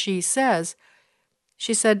is what she says.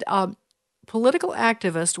 She said, political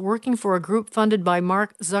activist working for a group funded by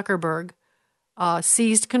Mark Zuckerberg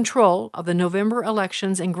seized control of the November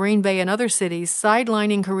elections in Green Bay and other cities,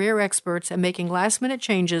 sidelining career experts and making last-minute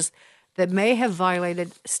changes that may have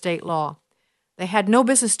violated state law. They had no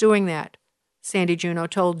business doing that, Sandy Juneau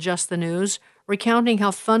told Just the News, recounting how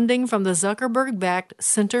funding from the Zuckerberg-backed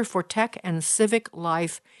Center for Tech and Civic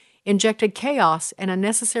Life injected chaos and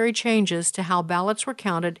unnecessary changes to how ballots were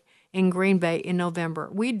counted in Green Bay in November.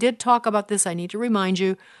 We did talk about this. I need to remind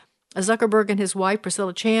you. Zuckerberg and his wife,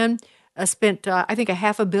 Priscilla Chan, spent, I think,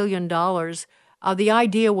 $500 million. The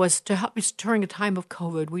idea was to help us during a time of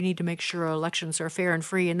COVID. We need to make sure our elections are fair and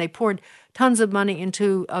free. And they poured tons of money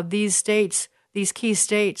into these states, these key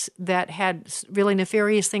states that had really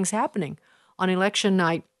nefarious things happening on election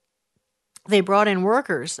night. They brought in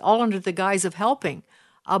workers, all under the guise of helping.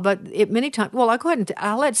 But many times, well,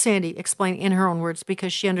 I'll let Sandy explain in her own words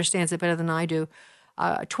because she understands it better than I do.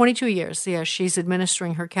 22 years, yeah, she's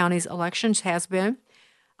administering her county's elections, has been.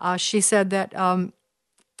 She said that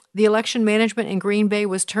the election management in Green Bay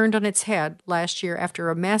was turned on its head last year after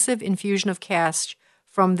a massive infusion of cash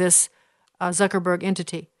from this Zuckerberg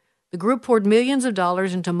entity. The group poured millions of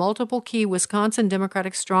dollars into multiple key Wisconsin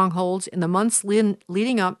Democratic strongholds in the months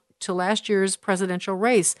leading up to last year's presidential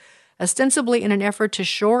race, ostensibly in an effort to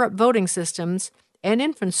shore up voting systems and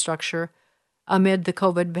infrastructure amid the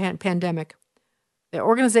COVID pandemic. The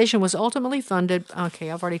organization was ultimately funded, okay,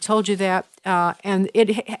 I've already told you that, and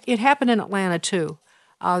it happened in Atlanta too.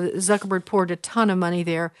 Zuckerberg poured a ton of money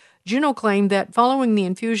there. Juneau claimed that following the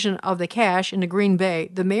infusion of the cash into Green Bay,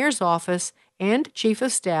 the mayor's office and chief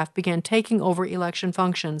of staff began taking over election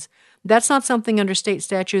functions. That's not something under state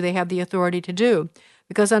statute they have the authority to do,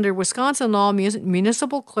 because under Wisconsin law,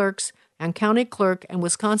 municipal clerks and county clerk and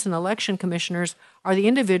Wisconsin election commissioners are the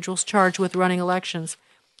individuals charged with running elections.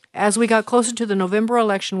 As we got closer to the November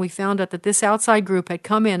election, we found out that this outside group had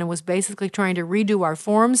come in and was basically trying to redo our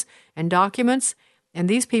forms and documents, and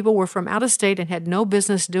these people were from out of state and had no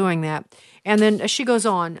business doing that. And then she goes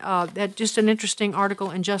on, that just an interesting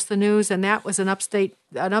article in Just the News, and that was an update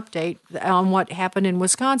on what happened in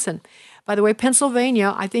Wisconsin. By the way,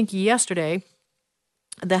 Pennsylvania, I think yesterday,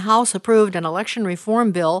 the House approved an election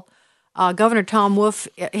reform bill. Governor Tom Wolf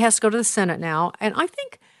has to go to the Senate now, and I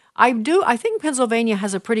think Pennsylvania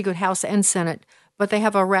has a pretty good House and Senate, but they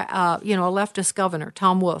have a leftist governor,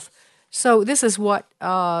 Tom Wolf. So this is what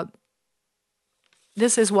Tom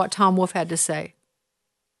Wolf had to say.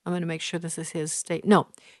 I'm going to make sure this is his state. No,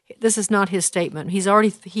 this is not his statement.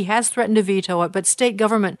 He has threatened to veto it, but State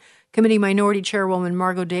Government Committee Minority Chairwoman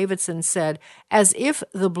Margo Davidson said, as if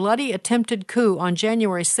the bloody attempted coup on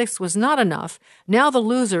January 6th was not enough, now the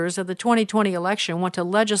losers of the 2020 election want to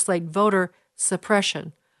legislate voter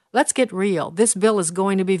suppression. Let's get real. This bill is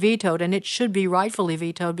going to be vetoed, and it should be rightfully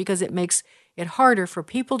vetoed because it makes it harder for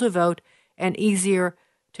people to vote and easier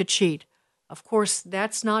to cheat. Of course,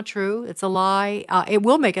 that's not true. It's a lie. It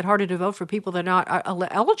will make it harder to vote for people that are not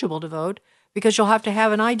eligible to vote because you'll have to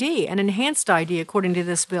have an ID, an enhanced ID, according to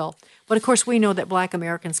this bill. But of course, we know that Black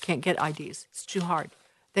Americans can't get IDs. It's too hard.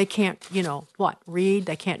 They can't, read.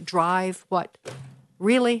 They can't drive. What?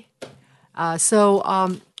 Really?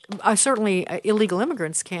 Certainly illegal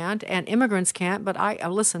immigrants can't, and immigrants can't. But I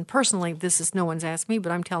listen personally. This is no one's asked me,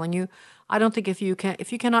 but I'm telling you, I don't think if you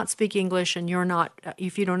cannot speak English and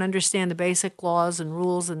if you don't understand the basic laws and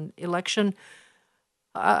rules and election,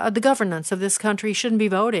 the governance of this country shouldn't be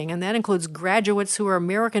voting, and that includes graduates who are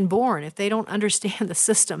American-born. If they don't understand the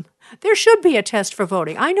system, there should be a test for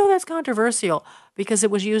voting. I know that's controversial because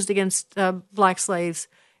it was used against black slaves,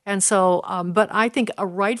 and so. But I think a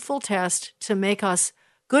rightful test to make us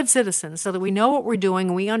good citizens, so that we know what we're doing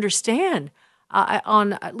and we understand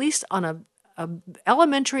at least on a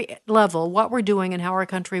elementary level what we're doing and how our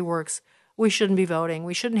country works. We shouldn't be voting.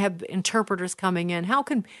 We shouldn't have interpreters coming in.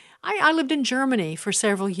 I lived in Germany for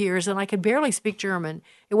several years, and I could barely speak German.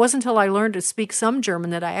 It wasn't until I learned to speak some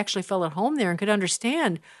German that I actually felt at home there and could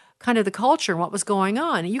understand kind of the culture and what was going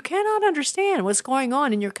on. You cannot understand what's going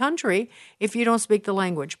on in your country if you don't speak the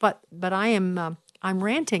language. But I'm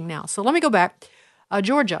ranting now. So let me go back.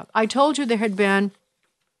 Georgia. I told you there had been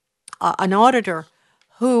an auditor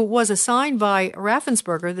who was assigned by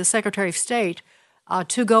Raffensperger, the Secretary of State,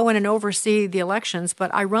 to go in and oversee the elections.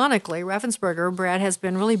 But ironically, Raffensperger, Brad, has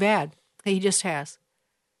been really bad. He just has.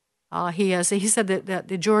 He said that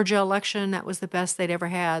the Georgia election, that was the best they'd ever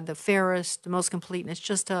had, the fairest, the most complete. And it's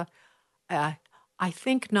just I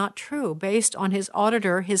think not true, based on his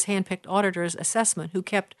handpicked auditor's assessment, who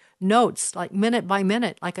kept notes, like minute by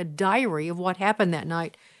minute, like a diary of what happened that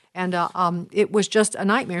night. And it was just a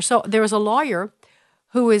nightmare. So there was a lawyer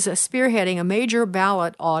who is spearheading a major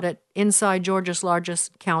ballot audit inside Georgia's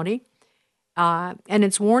largest county. And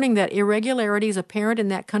it's warning that irregularities apparent in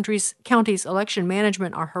that county's election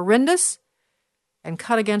management are horrendous and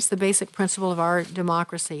cut against the basic principle of our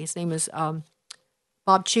democracy. His name is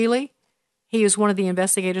Bob Cheeley. He is one of the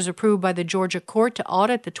investigators approved by the Georgia court to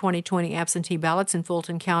audit the 2020 absentee ballots in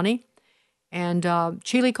Fulton County. And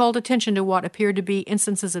Cheeley called attention to what appeared to be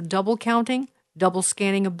instances of double counting, double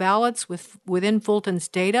scanning of ballots within Fulton's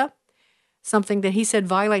data, something that he said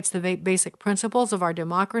violates the basic principles of our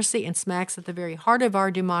democracy and smacks at the very heart of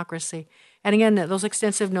our democracy. And again, those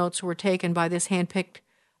extensive notes were taken by this hand-picked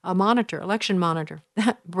election monitor,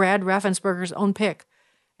 Brad Raffensperger's own pick.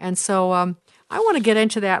 And so I want to get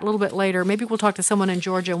into that a little bit later. Maybe we'll talk to someone in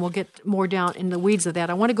Georgia and we'll get more down in the weeds of that.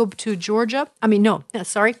 I want to go to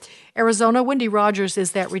Arizona. Wendy Rogers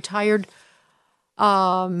is that retired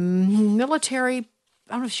military, I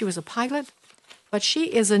don't know if she was a pilot, but she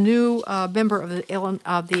is a new member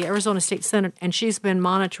of the Arizona State Senate, and she's been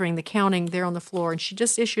monitoring the counting there on the floor. And she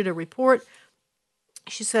just issued a report.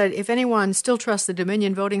 She said, if anyone still trusts the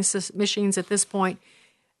Dominion voting machines at this point,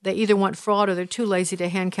 they either want fraud or they're too lazy to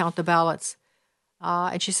hand count the ballots.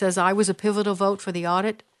 And she says, I was a pivotal vote for the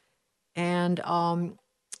audit. And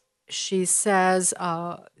she says,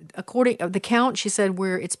 according to the count, she said,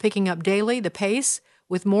 it's picking up daily, the pace,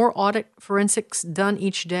 with more audit forensics done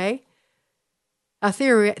each day.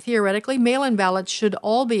 Theoretically, mail-in ballots should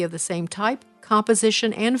all be of the same type,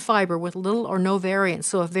 composition, and fiber with little or no variance.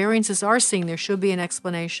 So if variances are seen, there should be an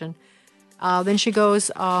explanation. Then she goes,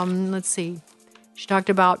 let's see. She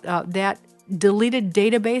talked about that deleted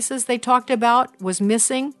databases they talked about was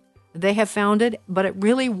missing. They have found it, but it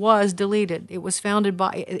really was deleted. It was found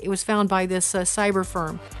by this cyber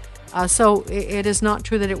firm. So it is not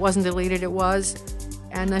true that it wasn't deleted. It was.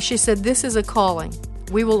 And she said, this is a calling.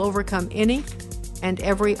 We will overcome any and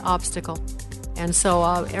every obstacle. And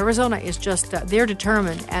so Arizona is just, they're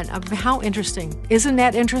determined. And how interesting. Isn't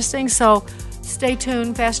that interesting? So stay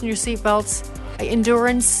tuned, fasten your seatbelts.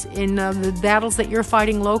 Endurance in the battles that you're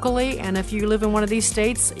fighting locally. And if you live in one of these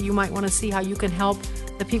states, you might want to see how you can help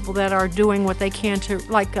the people that are doing what they can to,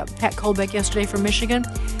 like Pat Colbeck yesterday from Michigan.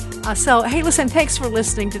 So, hey, listen, thanks for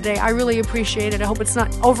listening today. I really appreciate it. I hope it's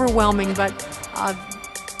not overwhelming, but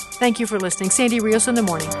thank you for listening. Sandy Rios in the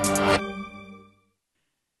morning.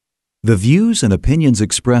 The views and opinions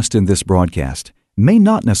expressed in this broadcast may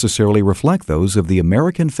not necessarily reflect those of the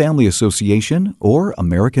American Family Association or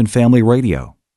American Family Radio.